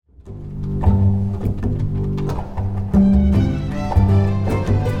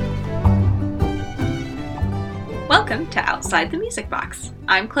welcome to Outside the Music Box.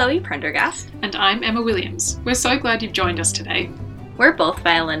 I'm Chloe Prendergast. And I'm Emma Williams. We're so glad you've joined us today. We're both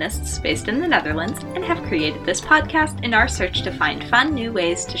violinists based in the Netherlands and have created this podcast in our search to find fun new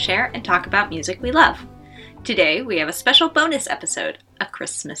ways to share and talk about music we love. Today we have a special bonus episode, a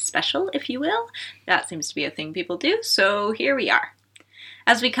Christmas special, if you will. That seems to be a thing people do, so here we are.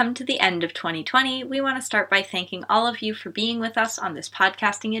 As we come to the end of 2020, we want to start by thanking all of you for being with us on this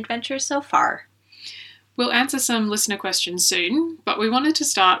podcasting adventure so far. We'll answer some listener questions soon, but we wanted to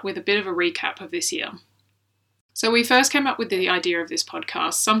start with a bit of a recap of this year. So we first came up with the idea of this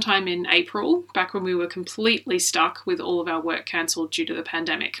podcast sometime in April, back when we were completely stuck with all of our work cancelled due to the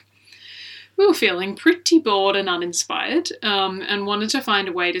pandemic. We were feeling pretty bored and uninspired, and wanted to find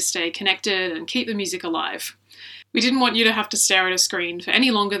a way to stay connected and keep the music alive. We didn't want you to have to stare at a screen for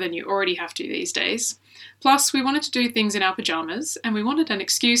any longer than you already have to these days. Plus, we wanted to do things in our pyjamas, and we wanted an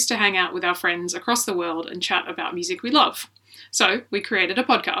excuse to hang out with our friends across the world and chat about music we love. So, we created a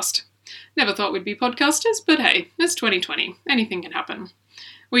podcast. Never thought we'd be podcasters, but hey, it's 2020. Anything can happen.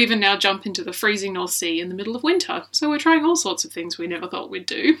 We even now jump into the freezing North Sea in the middle of winter, so we're trying all sorts of things we never thought we'd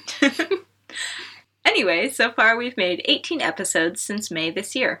do. Anyway, so far we've made 18 episodes since May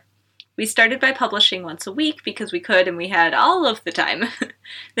this year. We started by publishing once a week because we could and we had all of the time.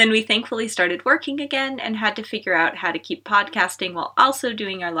 Then we thankfully started working again and had to figure out how to keep podcasting while also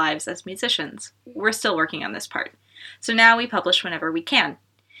doing our lives as musicians. We're still working on this part. So now we publish whenever we can.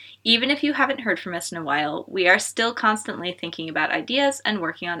 Even if you haven't heard from us in a while, we are still constantly thinking about ideas and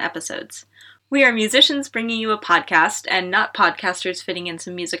working on episodes. We are musicians bringing you a podcast and not podcasters fitting in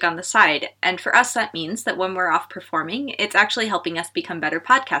some music on the side. And for us, that means that when we're off performing, it's actually helping us become better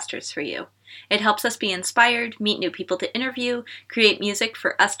podcasters for you. It helps us be inspired, meet new people to interview, create music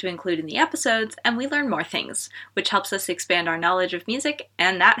for us to include in the episodes, and we learn more things, which helps us expand our knowledge of music,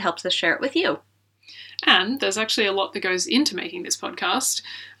 and that helps us share it with you. And there's actually a lot that goes into making this podcast.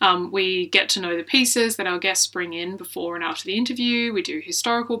 We get to know the pieces that our guests bring in before and after the interview. We do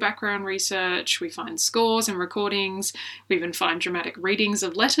historical background research. We find scores and recordings. We even find dramatic readings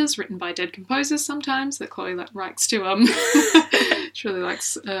of letters written by dead composers sometimes that Chloe likes to, she really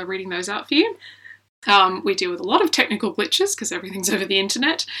likes reading those out for you. We deal with a lot of technical glitches because everything's over the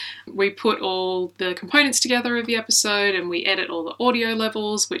internet. We put all the components together of the episode and we edit all the audio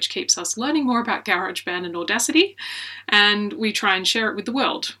levels, which keeps us learning more about GarageBand and Audacity. And we try and share it with the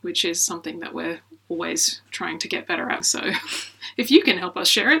world, which is something that we're always trying to get better at. So if you can help us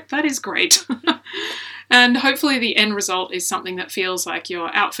share it, that is great. And hopefully the end result is something that feels like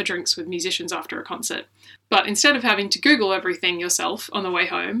you're out for drinks with musicians after a concert. But instead of having to Google everything yourself on the way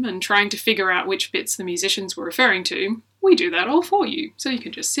home and trying to figure out which bits the musicians were referring to, we do that all for you, so you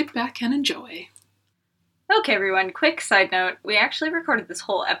can just sit back and enjoy. Okay everyone, quick side note, we actually recorded this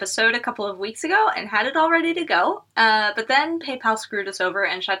whole episode a couple of weeks ago and had it all ready to go, but then PayPal screwed us over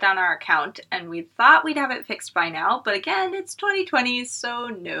and shut down our account, and we thought we'd have it fixed by now, but again, it's 2020, so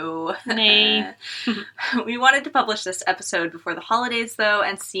no. Nay. We wanted to publish this episode before the holidays though,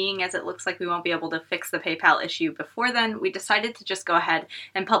 and seeing as it looks like we won't be able to fix the PayPal issue before then, we decided to just go ahead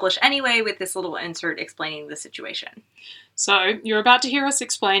and publish anyway with this little insert explaining the situation. So, you're about to hear us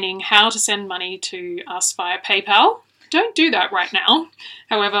explaining how to send money to us via PayPal. Don't do that right now.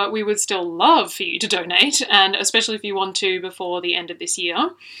 However, we would still love for you to donate, and especially if you want to before the end of this year.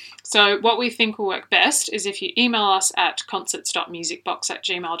 So what we think will work best is if you email us at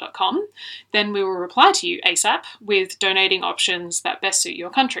concerts.musicbox@gmail.com, then we will reply to you ASAP with donating options that best suit your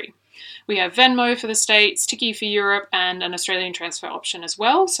country. We have Venmo for the States, Tiki for Europe, and an Australian transfer option as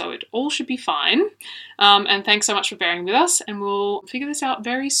well, so it all should be fine. And thanks so much for bearing with us, and we'll figure this out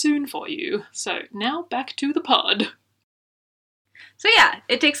very soon for you. So now back to the pod. So yeah,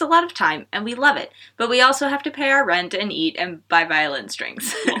 it takes a lot of time, and we love it, but we also have to pay our rent and eat and buy violin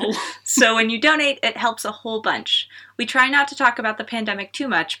strings. So when you donate, it helps a whole bunch. We try not to talk about the pandemic too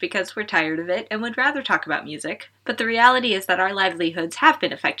much because we're tired of it and would rather talk about music, but the reality is that our livelihoods have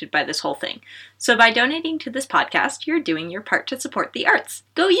been affected by this whole thing. So by donating to this podcast, you're doing your part to support the arts.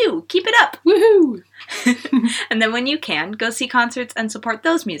 Go you! Keep it up! Woohoo! And then when you can, go see concerts and support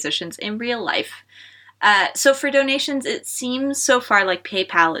those musicians in real life. So for donations, it seems so far like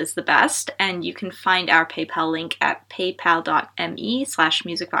PayPal is the best, and you can find our PayPal link at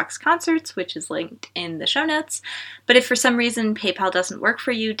paypal.me/musicboxconcerts, which is linked in the show notes. But if for some reason PayPal doesn't work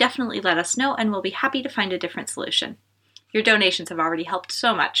for you, definitely let us know, and we'll be happy to find a different solution. Your donations have already helped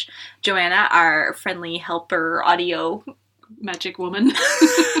so much. Joanna, our friendly helper audio magic woman,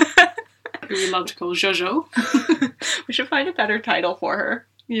 who we love to call Jojo. We should find a better title for her.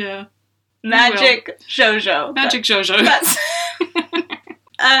 Yeah. Magic Jojo. Magic Jojo. That's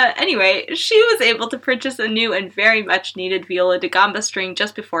Anyway, she was able to purchase a new and very much needed viola da gamba string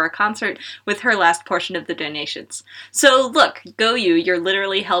just before a concert with her last portion of the donations. So look, go you, you're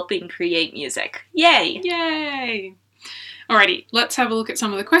literally helping create music. Yay! Yay! Alrighty, let's have a look at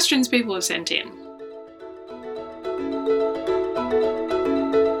some of the questions people have sent in.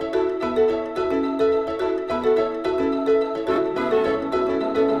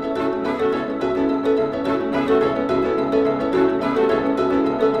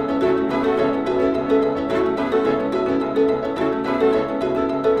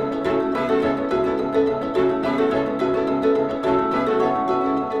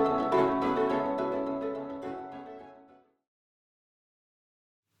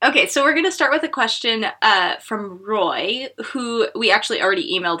 Okay, so we're going to start with a question from Roy, who we actually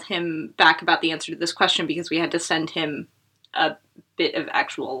already emailed him back about the answer to this question because we had to send him a bit of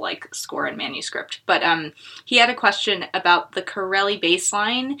actual, score and manuscript. But he had a question about the Corelli bass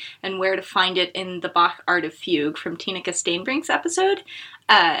line and where to find it in the Bach Art of Fugue from Tineke Steenbrink's episode.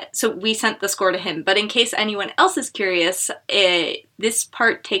 So we sent the score to him. But in case anyone else is curious, this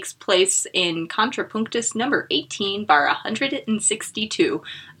part takes place in Contrapunctus number 18, bar 162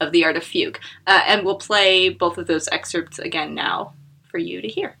 of the Art of Fugue. And we'll play both of those excerpts again now for you to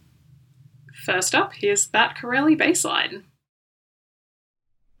hear. First up, here's that Corelli bass line.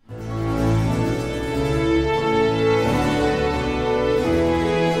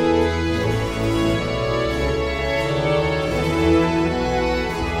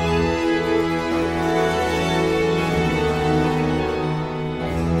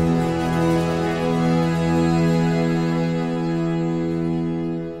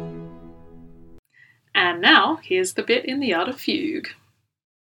 And now, here's the bit in the Art of Fugue.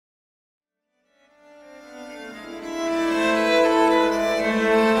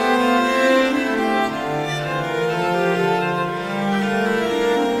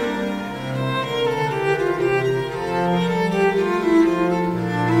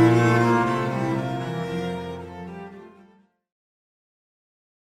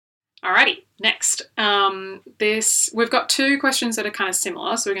 Alrighty, next. We've got two questions that are kind of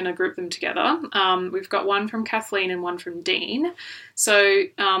similar, so we're going to group them together. We've got one from Kathleen and one from Dean. So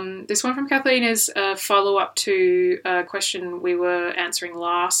this one from Kathleen is a follow-up to a question we were answering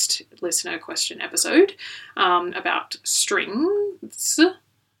last listener question episode about strings.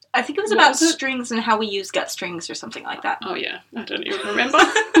 I think it was about strings and how we use gut strings or something like that. Oh yeah, I don't even remember.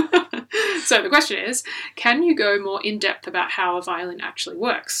 So the question is, can you go more in-depth about how a violin actually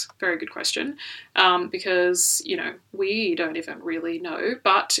works? Very good question. Because, we don't even really know,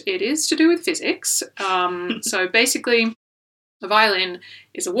 but it is to do with physics. So basically, a violin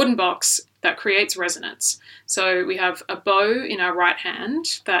is a wooden box that creates resonance. So we have a bow in our right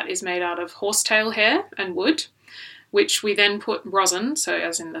hand that is made out of horsetail hair and wood, which we then put rosin, so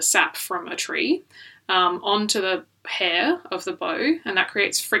as in the sap from a tree, onto the hair of the bow, and that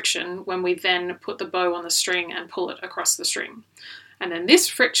creates friction when we then put the bow on the string and pull it across the string. And then this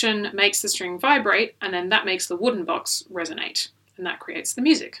friction makes the string vibrate, and then that makes the wooden box resonate, and that creates the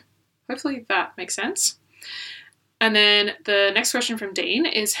music. Hopefully that makes sense. And then the next question from Dean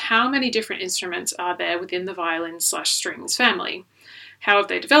is, how many different instruments are there within the violin/strings family? How have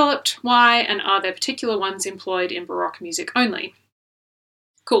they developed? Why? And are there particular ones employed in Baroque music only?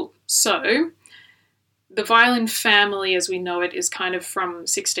 Cool. So the violin family as we know it is kind of from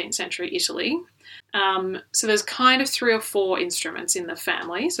 16th century Italy. So there's kind of 3 or 4 instruments in the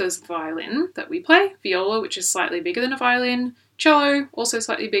family. So there's the violin that we play, viola, which is slightly bigger than a violin, cello, also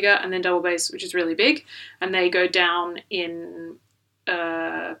slightly bigger, and then double bass, which is really big. And they go down in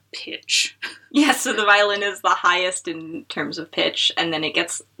pitch. Yeah, so the violin is the highest in terms of pitch, and then it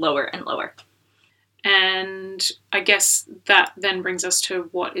gets lower and lower. And I guess that then brings us to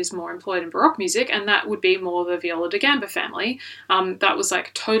what is more employed in Baroque music, and that would be more the viola da gamba family. That was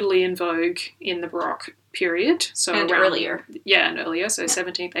totally in vogue in the Baroque period. So and earlier. Yeah, and earlier, so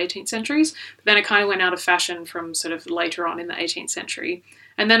 17th, 18th centuries. But then it kind of went out of fashion from sort of later on in the 18th century,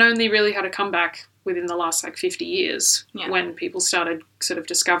 and then only really had a comeback within the last 50 years when people started sort of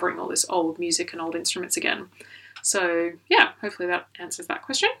discovering all this old music and old instruments again. So yeah, hopefully that answers that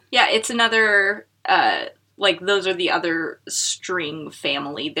question. Yeah, it's another... those are the other string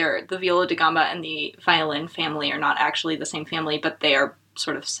family. They're the viola da gamba and the violin family are not actually the same family, but they are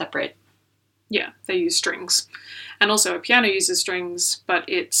sort of separate. Yeah, they use strings. And also a piano uses strings, but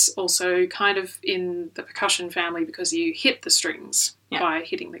it's also kind of in the percussion family because you hit the strings by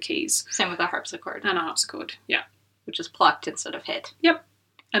hitting the keys. Same with a harpsichord. And a harpsichord, yeah. Which is plucked instead of hit. Yep.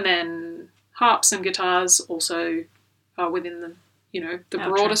 And then harps and guitars also are within the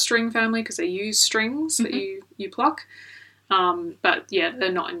broader string family because they use strings that you pluck. But yeah,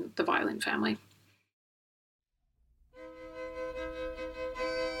 they're not in the violin family.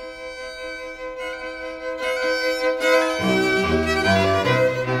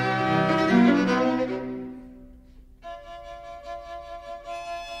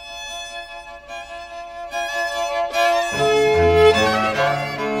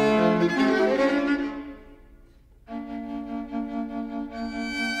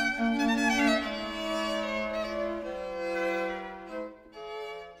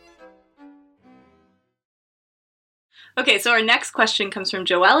 Okay, so our next question comes from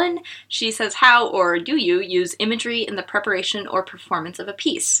Joellen. She says, how or do you use imagery in the preparation or performance of a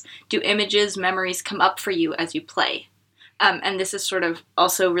piece? Do images, memories come up for you as you play? And this is sort of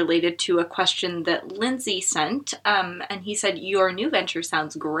also related to a question that Lindsay sent. And he said, your new venture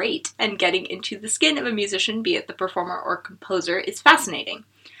sounds great, and getting into the skin of a musician, be it the performer or composer, is fascinating.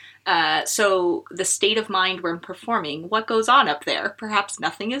 So the state of mind when performing, what goes on up there? Perhaps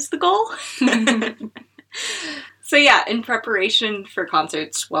nothing is the goal? So yeah, in preparation for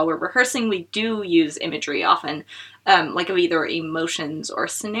concerts, while we're rehearsing, we do use imagery often, like of either emotions or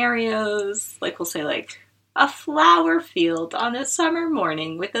scenarios. Like we'll say like, a flower field on a summer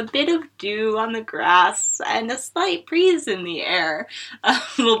morning with a bit of dew on the grass and a slight breeze in the air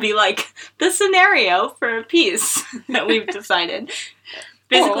will be like the scenario for a piece that we've decided.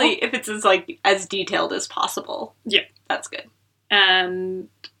 Basically, if it's as detailed as possible. Yeah. That's good. And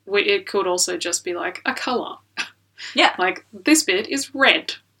it could also just be like a colour. Yeah. Like, this bit is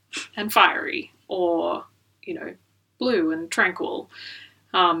red and fiery, or, blue and tranquil.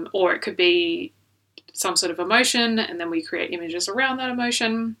 Or it could be some sort of emotion, and then we create images around that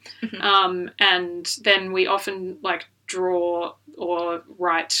emotion. Mm-hmm. And then we often, draw or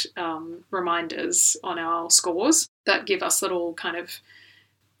write reminders on our scores that give us little kind of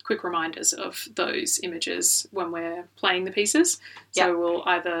quick reminders of those images when we're playing the pieces. So yep. We'll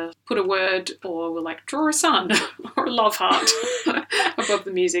either put a word, or we'll draw a sun or a love heart above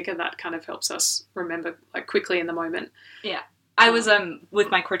the music, and that kind of helps us remember quickly in the moment. Yeah. I was, with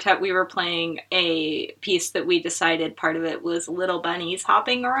my quartet, we were playing a piece that we decided part of it was little bunnies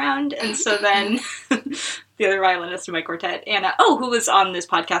hopping around, and so then the other violinist in my quartet, Anna, who was on this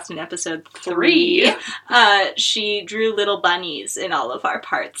podcast in episode 3, she drew little bunnies in all of our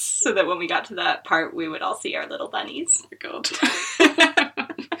parts, so that when we got to that part, we would all see our little bunnies. Oh my god.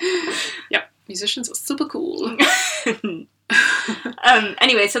 Yep, musicians are super cool.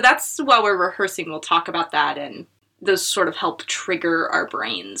 Anyway, so that's while we're rehearsing, we'll talk about that, and those sort of help trigger our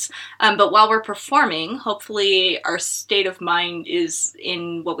brains. But while we're performing, hopefully our state of mind is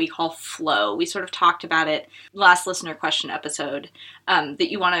in what we call flow. We sort of talked about it last listener question episode,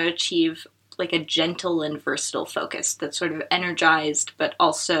 that you want to achieve a gentle and versatile focus that's sort of energized but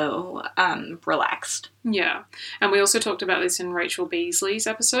also relaxed. Yeah, and we also talked about this in Rachel Beasley's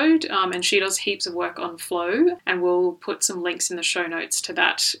episode, and she does heaps of work on flow, and we'll put some links in the show notes to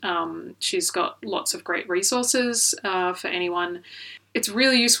that. She's got lots of great resources for anyone. It's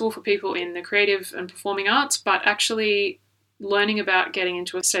really useful for people in the creative and performing arts, but actually learning about getting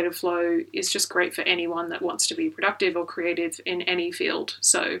into a state of flow is just great for anyone that wants to be productive or creative in any field.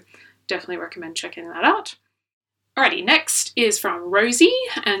 So definitely recommend checking that out. Alrighty, next is from Rosie,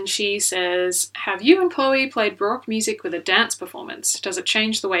 and she says, have you and Chloe played Baroque music with a dance performance? Does it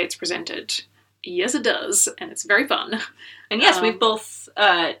change the way it's presented? Yes, it does, and it's very fun. And yes, we've both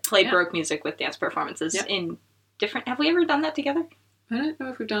played Baroque music with dance performances in different... Have we ever done that together? I don't know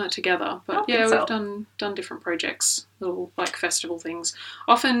if we've done it together, but yeah, we've done different projects, little festival things.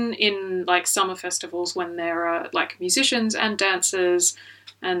 Often in summer festivals when there are musicians and dancers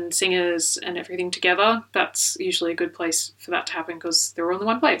and singers and everything together, that's usually a good place for that to happen because they're all in the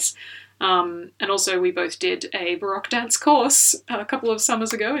one place. And also we both did a Baroque dance course a couple of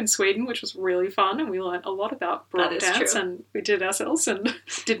summers ago in Sweden, which was really fun, and we learned a lot about Baroque dance, and we did it ourselves and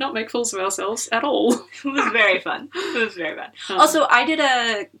did not make fools of ourselves at all. It was very fun. Also, I did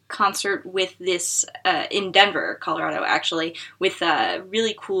a concert with this, in Denver, Colorado, actually, with a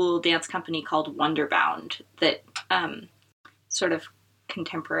really cool dance company called Wonderbound that sort of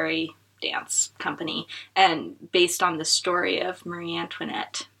contemporary dance company, and based on the story of Marie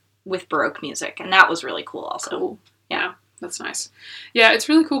Antoinette with Baroque music, and that was really cool also. Cool. Yeah, that's nice. Yeah, it's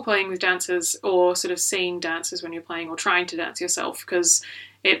really cool playing with dancers, or sort of seeing dancers when you're playing, or trying to dance yourself, because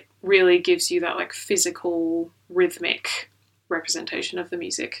it really gives you that physical, rhythmic representation of the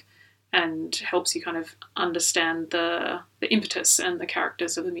music, and helps you kind of understand the impetus and the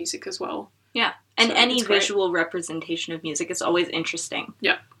characters of the music as well. Yeah, and so any visual representation of music is always interesting.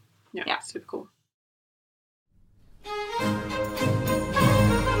 Yeah, super cool.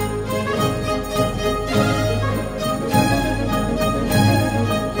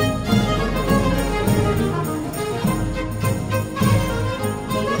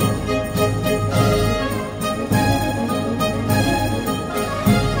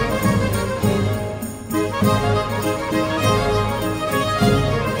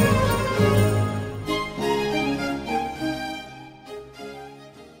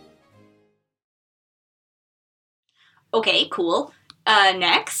 Okay, cool.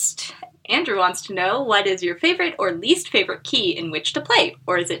 Next, Andrew wants to know, what is your favorite or least favorite key in which to play,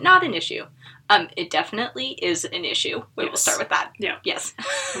 or is it not an issue? It definitely is an issue. We will start with that. Yeah. Yes.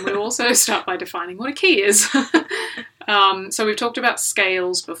 And we'll also start by defining what a key is. So we've talked about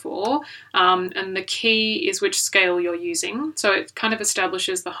scales before, and the key is which scale you're using. So it kind of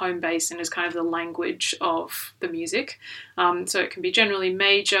establishes the home base and is kind of the language of the music. So it can be generally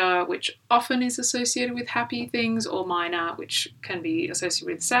major, which often is associated with happy things, or minor, which can be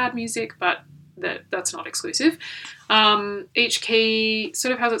associated with sad music, but that's not exclusive. Each key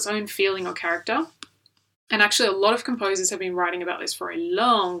sort of has its own feeling or character. And actually a lot of composers have been writing about this for a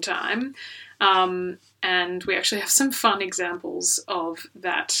long time. And we actually have some fun examples of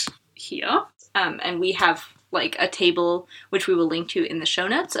that here. And we have like a table, which we will link to in the show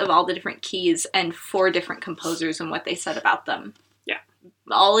notes, of all the different keys and 4 different composers and what they said about them. Yeah.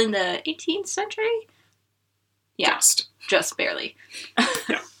 All in the 18th century? Yeah. Just barely.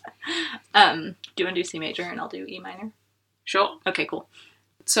 Yeah. Do you want to do C major and I'll do E minor? Sure. Okay, cool.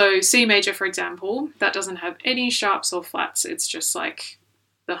 So C major, for example, that doesn't have any sharps or flats. It's just like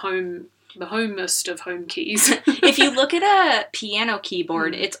the homest of home keys. If you look at a piano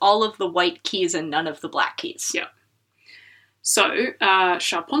keyboard, it's all of the white keys and none of the black keys. Yeah. So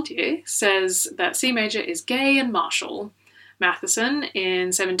Charpentier says that C major is gay and martial. Matheson in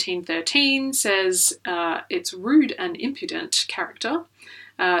 1713 says it's rude and impudent character,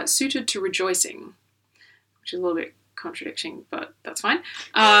 suited to rejoicing, which is a little bit contradicting, but that's fine.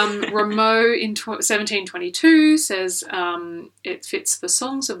 Rameau in 1722 says it fits the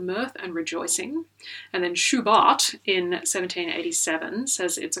songs of mirth and rejoicing. And then Schubart in 1787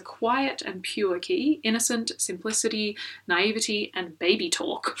 says it's a quiet and pure key, innocent, simplicity, naivety, and baby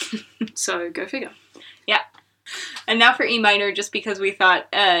talk. So go figure. Yeah. And now for E minor, just because we thought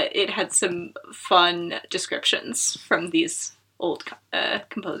it had some fun descriptions from these old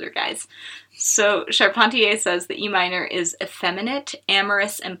composer guys. So Charpentier says that E minor is effeminate,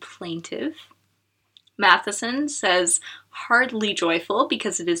 amorous, and plaintive. Matheson says hardly joyful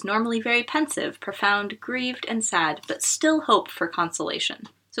because it is normally very pensive, profound, grieved, and sad, but still hope for consolation.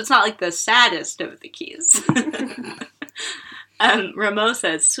 So it's not like the saddest of the keys. Rameau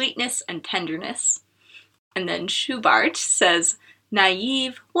says sweetness and tenderness. And then Schubart says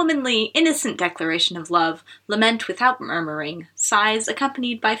naive, womanly, innocent declaration of love, lament without murmuring, sighs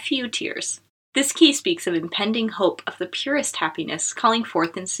accompanied by few tears. This key speaks of impending hope of the purest happiness calling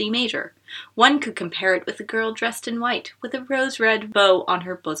forth in C major. One could compare it with a girl dressed in white, with a rose-red bow on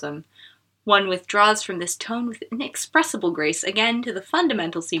her bosom. One withdraws from this tone with inexpressible grace again to the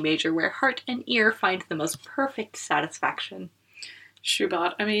fundamental C major, where heart and ear find the most perfect satisfaction.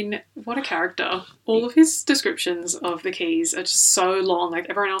 Schubart, I mean, what a character. All of his descriptions of the keys are just so long. Like,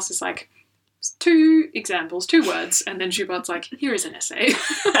 everyone else is like, 2 examples, 2 words, and then Schubart's like, here is an essay.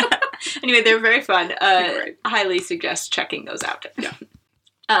 Anyway, they're very fun. Great. Highly suggest checking those out. Yeah.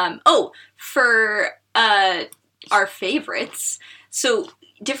 For our favorites, so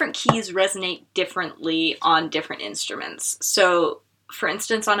different keys resonate differently on different instruments. So, for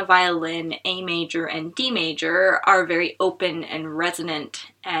instance, on a violin, A major and D major are very open and resonant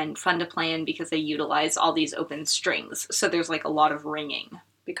and fun to play in because they utilize all these open strings. So there's like a lot of ringing.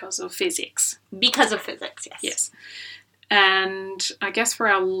 Because of physics. Because of physics, yes. Yes. And I guess for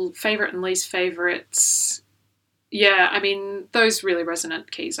our favourite and least favourites, yeah, I mean, those really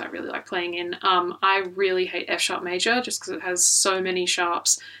resonant keys I really like playing in. I really hate F sharp major just because it has so many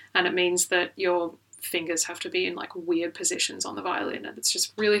sharps and it means that your fingers have to be in like weird positions on the violin and it's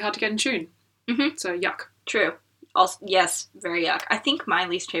just really hard to get in tune. Mm-hmm. So yuck. True. Also, yes, very yuck. I think my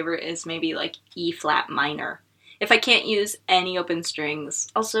least favorite is maybe like E flat minor. If I can't use any open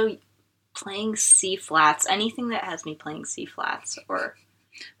strings, also playing C flats, anything that has me playing C flats or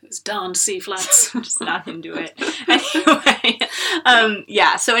those darned C flats. just not into it. Anyway,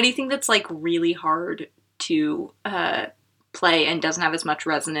 yeah, so anything that's like really hard to play and doesn't have as much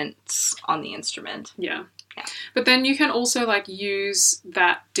resonance on the instrument. Yeah. But then you can also like use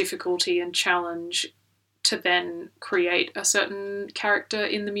that difficulty and challenge to then create a certain character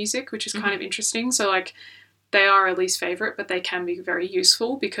in the music, which is kind of interesting. So like they are a least favourite, but they can be very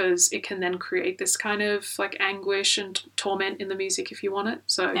useful because it can then create this kind of like anguish and torment in the music if you want it.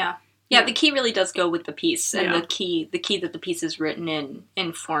 So yeah, the key really does go with the piece, and the key that the piece is written in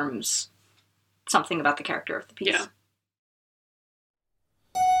informs something about the character of the piece. Yeah.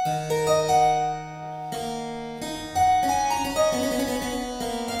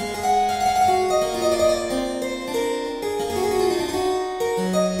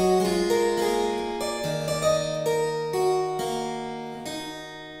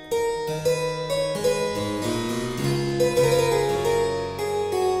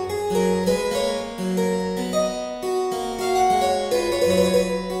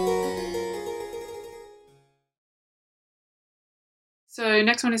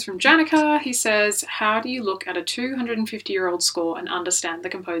 next one is from Janica. He says, how do you look at a 250-year-old score and understand the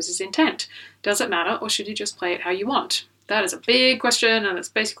composer's intent? Does it matter, or should you just play it how you want? That is a big question, and it's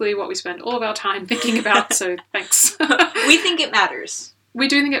basically what we spend all of our time thinking about, so thanks. We think it matters. We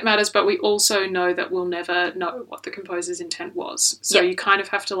do think it matters, but we also know that we'll never know what the composer's intent was. So you kind of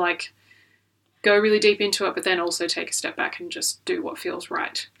have to, like, go really deep into it, but then also take a step back and just do what feels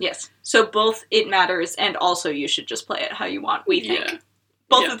right. Yes. So both it matters and also you should just play it how you want, we think. Yeah.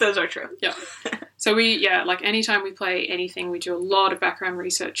 Both of those are true. Yeah. So like anytime we play anything, we do a lot of background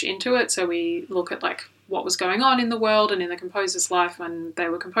research into it. So we look at, like, what was going on in the world and in the composer's life when they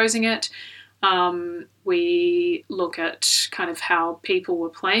were composing it. We look at kind of how people were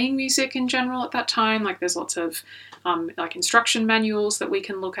playing music in general at that time. Like, there's lots of like instruction manuals that we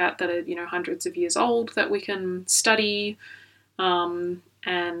can look at that are, you know, hundreds of years old that we can study.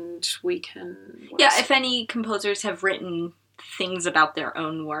 And we can... if any composers have written things about their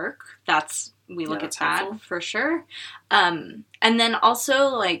own work, we look at that helpful. For sure. And then also,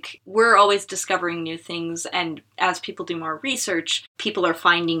 like, we're always discovering new things, and as people do more research, people are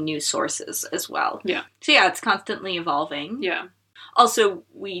finding new sources as well. Yeah. So it's constantly evolving. Yeah. Also,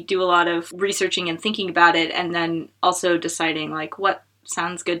 we do a lot of researching and thinking about it, and then also deciding, like, what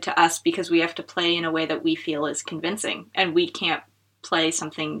sounds good to us, because we have to play in a way that we feel is convincing, and we can't play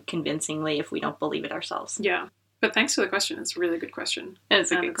something convincingly if we don't believe it ourselves. Yeah. But thanks for the question. It's a really good question.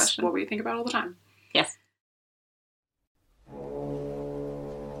 It's a good question. What we think about all the time. Yes.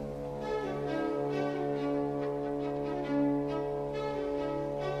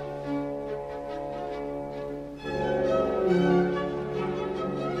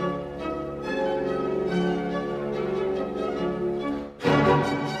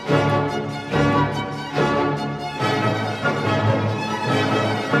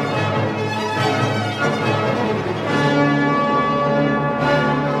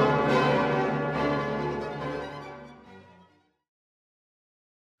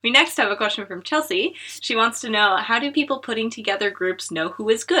 We next have a question from Chelsea. She wants to know, how do people putting together groups know who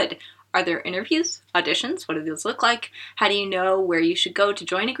is good? Are there interviews, auditions? What do those look like? How do you know where you should go to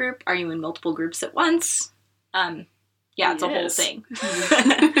join a group? Are you in multiple groups at once? It's a whole thing.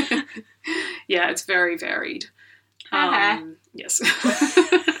 Yeah, it's very varied. Yes.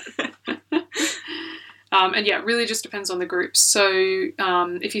 And it really just depends on the groups. So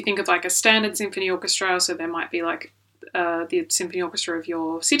if you think of, like, a standard symphony orchestra, so there might be, like, the symphony orchestra of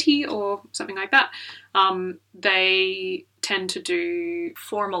your city or something like that, they tend to do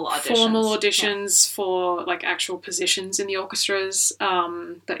formal auditions for, like, actual positions in the orchestras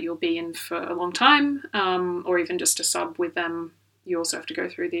that you'll be in for a long time, or even just to sub with them. You also have to go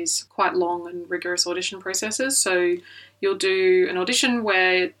through these quite long and rigorous audition processes. So you'll do an audition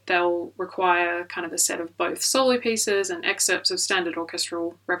where they'll require kind of a set of both solo pieces and excerpts of standard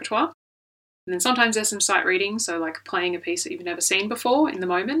orchestral repertoire. And then sometimes there's some sight reading, so, like, playing a piece that you've never seen before in the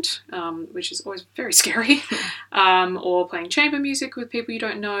moment, which is always very scary, or playing chamber music with people you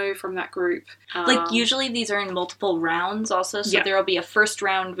don't know from that group. Like, usually these are in multiple rounds also, so there will be a first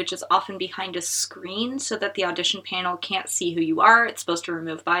round, which is often behind a screen so that the audition panel can't see who you are. It's supposed to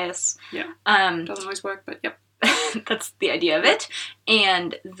remove bias. Yeah. Doesn't always work, but yep. That's the idea of it.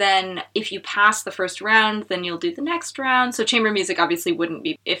 And then if you pass the first round, then you'll do the next round. So chamber music obviously wouldn't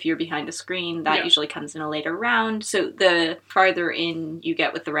be if you're behind a screen. That usually comes in a later round. So the farther in you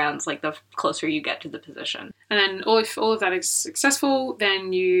get with the rounds, like, the closer you get to the position. And then if all of that is successful,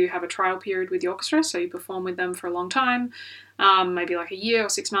 then you have a trial period with the orchestra. So you perform with them for a long time, maybe like a year or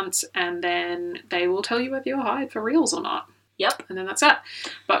 6 months, and then they will tell you whether you're hired for reals or not. Yep. And then that's it.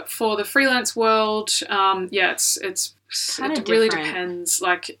 But for the freelance world, it really depends.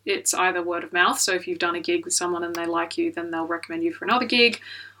 Like, it's either word of mouth. So if you've done a gig with someone and they like you, then they'll recommend you for another gig.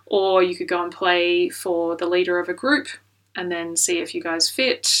 Or you could go and play for the leader of a group and then see if you guys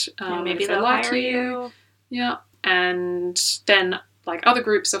fit. And maybe they'll hire you. Yeah. And then, like, other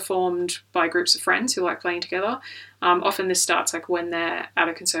groups are formed by groups of friends who like playing together. Often this starts, like, when they're at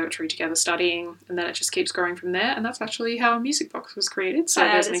a conservatory together studying, and then it just keeps growing from there. And that's actually how Music Box was created. So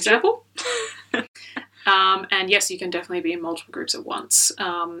there's an example. And yes, you can definitely be in multiple groups at once.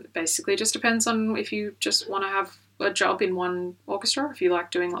 Basically, it just depends on if you just want to have a job in one orchestra. If you like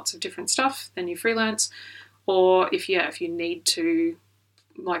doing lots of different stuff, then you freelance. Or if you need to,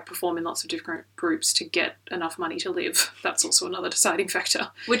 like, perform in lots of different groups to get enough money to live, that's also another deciding factor.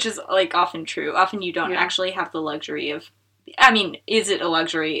 Which is, like, often true. Often you don't actually have the luxury of... I mean, is it a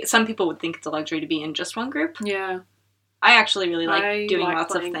luxury? Some people would think it's a luxury to be in just one group. Yeah. I actually really like doing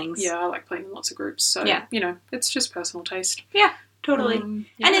lots of things. Yeah, I like playing in lots of groups. So, it's just personal taste. Yeah. Totally.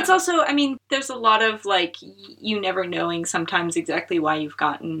 Yeah. And it's also, I mean, there's a lot of, like, you never knowing sometimes exactly why you've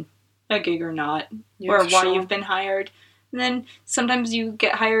gotten a gig or not, Yeah, or for why sure. you've been hired. And then sometimes you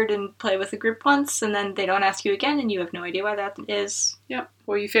get hired and play with a group once, and then they don't ask you again, and you have no idea why that is. Yeah,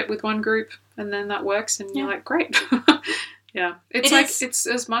 or you fit with one group, and then that works, and you're like, great. Yeah, it's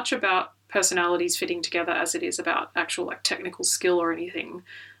as much about personalities fitting together as it is about actual, like, technical skill or anything,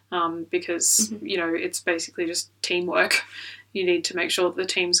 because, you know, it's basically just teamwork. You need to make sure that the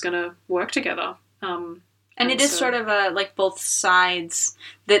team's going to work together. And it is sort of like both sides,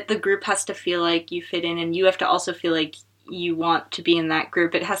 that the group has to feel like you fit in, and you have to also feel like you want to be in that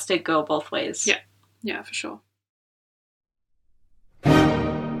group. It has to go both ways. Yeah. Yeah, for sure.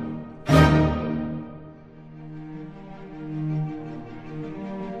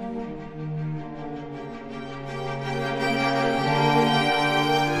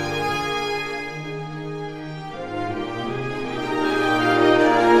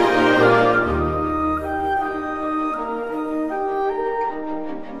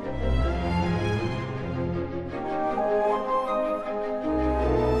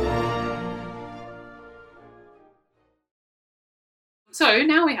 So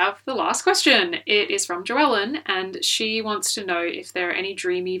now we have the last question. It is from Joellen, and she wants to know if there are any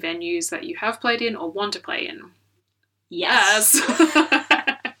dreamy venues that you have played in or want to play in. Yes.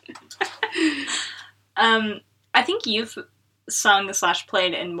 I think you've sung /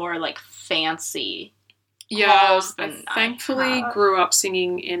 played in more, like, fancy halls than I thankfully grew up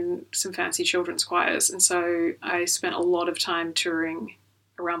singing in some fancy children's choirs, and so I spent a lot of time touring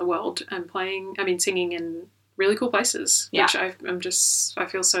around the world and singing in really cool places, which I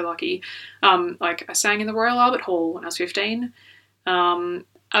feel so lucky. Like, I sang in the Royal Albert Hall when I was 15. I've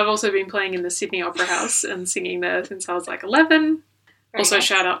also been playing in the Sydney Opera House and singing there since I was, like, 11. Also, nice.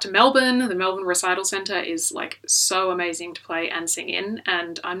 Shout out to Melbourne. The Melbourne Recital Centre is, like, so amazing to play and sing in,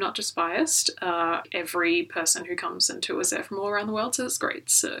 and I'm not just biased. Every person who comes and tours there from all around the world says it's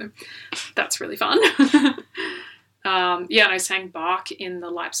great, so that's really fun. And I sang Bach in the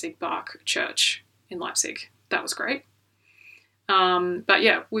Leipzig Bach Church in Leipzig. That was great. But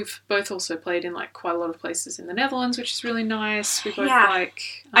yeah, we've both also played in, like, quite a lot of places in the Netherlands, which is really nice. We both like...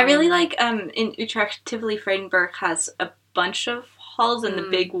 I really like, in Utrecht, Tivoli Vredenburg has a bunch of halls, and the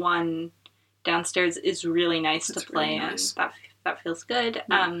big one downstairs is really nice to play in. Nice. That feels good.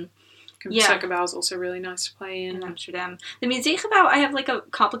 Concertgebouw is also really nice to play in. Amsterdam. The Muziekgebouw I have, like, a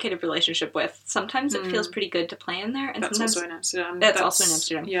complicated relationship with. Sometimes it feels pretty good to play in there. And that's sometimes also in Amsterdam. That's also in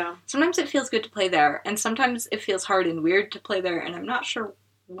Amsterdam. Yeah. Sometimes it feels good to play there, and sometimes it feels hard and weird to play there, and I'm not sure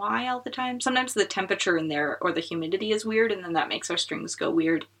why all the time. Sometimes the temperature in there or the humidity is weird, and then that makes our strings go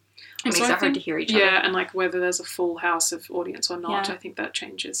weird. It makes it hard to hear each other. Yeah, and, like, whether there's a full house of audience or not, I think that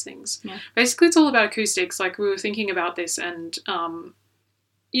changes things. Yeah. Basically, it's all about acoustics. Like, we were thinking about this, and...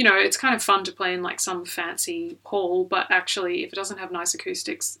 you know, it's kind of fun to play in, like, some fancy hall, but actually, if it doesn't have nice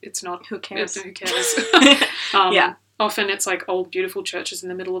acoustics, it's not... Who cares? Who cares? Often it's, like, old, beautiful churches in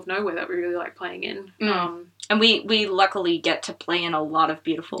the middle of nowhere that we really like playing in. And we luckily get to play in a lot of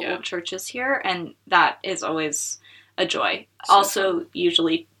beautiful old churches here, and that is always a joy. So also, fun.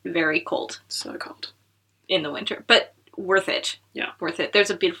 Usually very cold. So cold. In the winter. But worth it. Yeah. Worth it. There's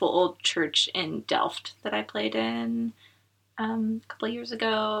a beautiful old church in Delft that I played in... a couple of years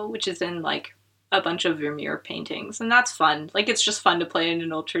ago, which is in, like, a bunch of Vermeer paintings, and that's fun. Like, it's just fun to play in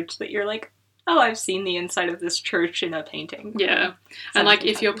an old church that you're like, oh, I've seen the inside of this church in a painting. Yeah. And, like,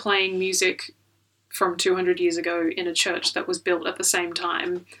 if you're playing music from 200 years ago in a church that was built at the same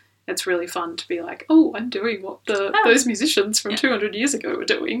time, it's really fun to be like, oh, I'm doing what those musicians from 200 years ago were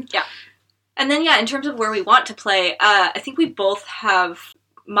doing. Yeah. And then, in terms of where we want to play, I think we both have...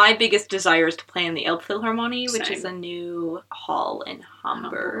 My biggest desire is to play in the Elbphilharmonie, which is a new hall in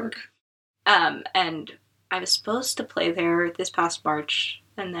Hamburg. And I was supposed to play there this past March,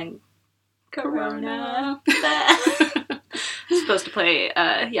 and then Corona. I was supposed to play,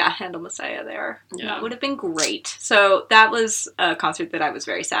 Handel Messiah there. Yeah. That would have been great. So that was a concert that I was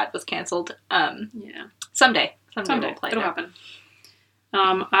very sad was canceled. Someday we'll play. It'll happen.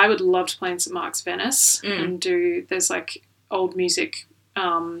 I would love to play in St. Mark's, Venice, and there's, like, old music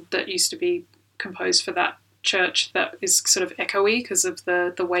that used to be composed for that church that is sort of echoey because of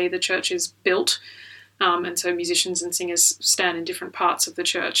the way the church is built. And so musicians and singers stand in different parts of the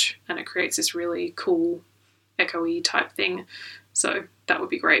church, and it creates this really cool echoey type thing. So that would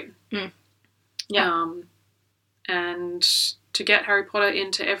be great. Yeah. And to get Harry Potter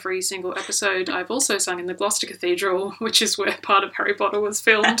into every single episode, I've also sung in the Gloucester Cathedral, which is where part of Harry Potter was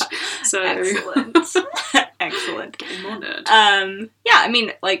filmed. So excellent. Excellent. Getting more nerd. I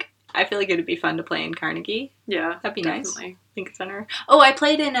mean, like, I feel like it'd be fun to play in Carnegie. Yeah, That'd be definitely. nice. Lincoln Center. Oh, I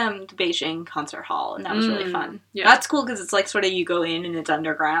played in the Beijing Concert Hall, and that was really fun. Yeah. That's cool because it's like sort of you go in and it's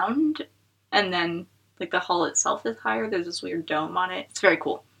underground, and then like the hall itself is higher. There's this weird dome on it. It's very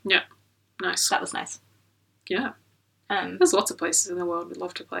cool. Yeah, nice. That was nice. Yeah. There's lots of places in the world we'd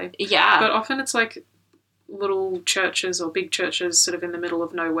love to play. Yeah. But often it's like little churches or big churches sort of in the middle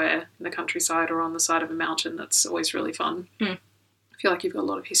of nowhere in the countryside or on the side of a mountain. That's always really fun. I feel like you've got a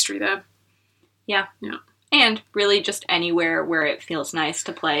lot of history there. Yeah. Yeah. And really just anywhere where it feels nice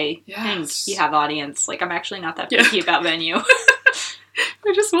to play and you have audience. Like, I'm actually not that picky about venue.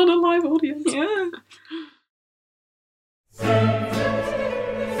 I just want a live audience. Yeah.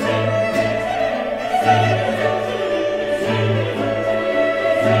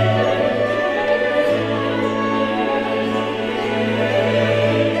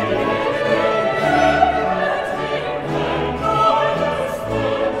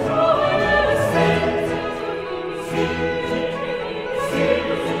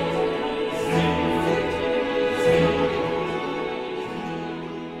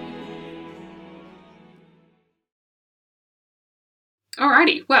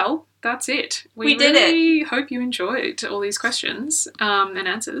 Alrighty, well, that's it. We did it. really hope you enjoyed all these questions and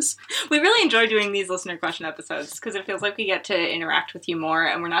answers. We really enjoy doing these listener question episodes because it feels like we get to interact with you more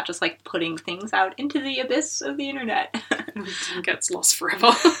and we're not just like putting things out into the abyss of the internet. It gets lost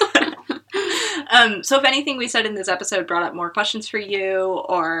forever. So if anything we said in this episode brought up more questions for you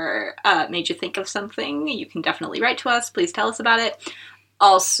or made you think of something, you can definitely write to us. Please tell us about it.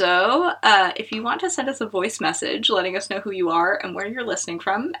 Also, if you want to send us a voice message letting us know who you are and where you're listening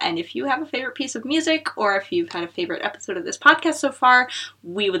from, and if you have a favorite piece of music or if you've had a favorite episode of this podcast so far,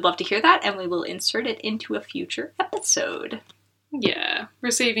 we would love to hear that and we will insert it into a future episode. Yeah,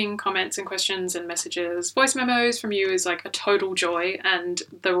 receiving comments and questions and messages, voice memos from you is like a total joy and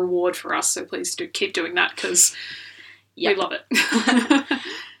the reward for us, so please do keep doing that because we love it.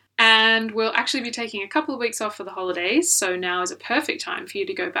 And we'll actually be taking a couple of weeks off for the holidays, so now is a perfect time for you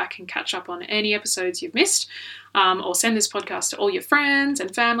to go back and catch up on any episodes you've missed, or send this podcast to all your friends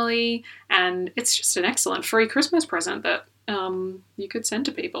and family, and it's just an excellent free Christmas present that you could send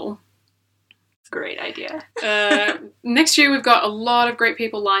to people. Great idea. Next year we've got a lot of great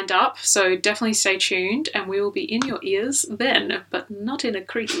people lined up, so definitely stay tuned, and we will be in your ears then, but not in a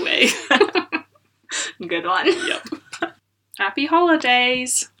creepy way. Good one. Yep. Happy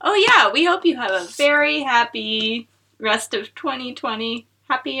holidays! Oh yeah, we hope you have a very happy rest of 2020.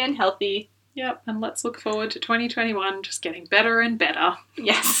 Happy and healthy. Yep, and let's look forward to 2021 just getting better and better.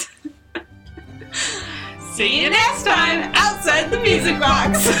 Yes. See you next time outside the music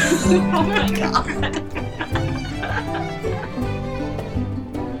box. Oh my god.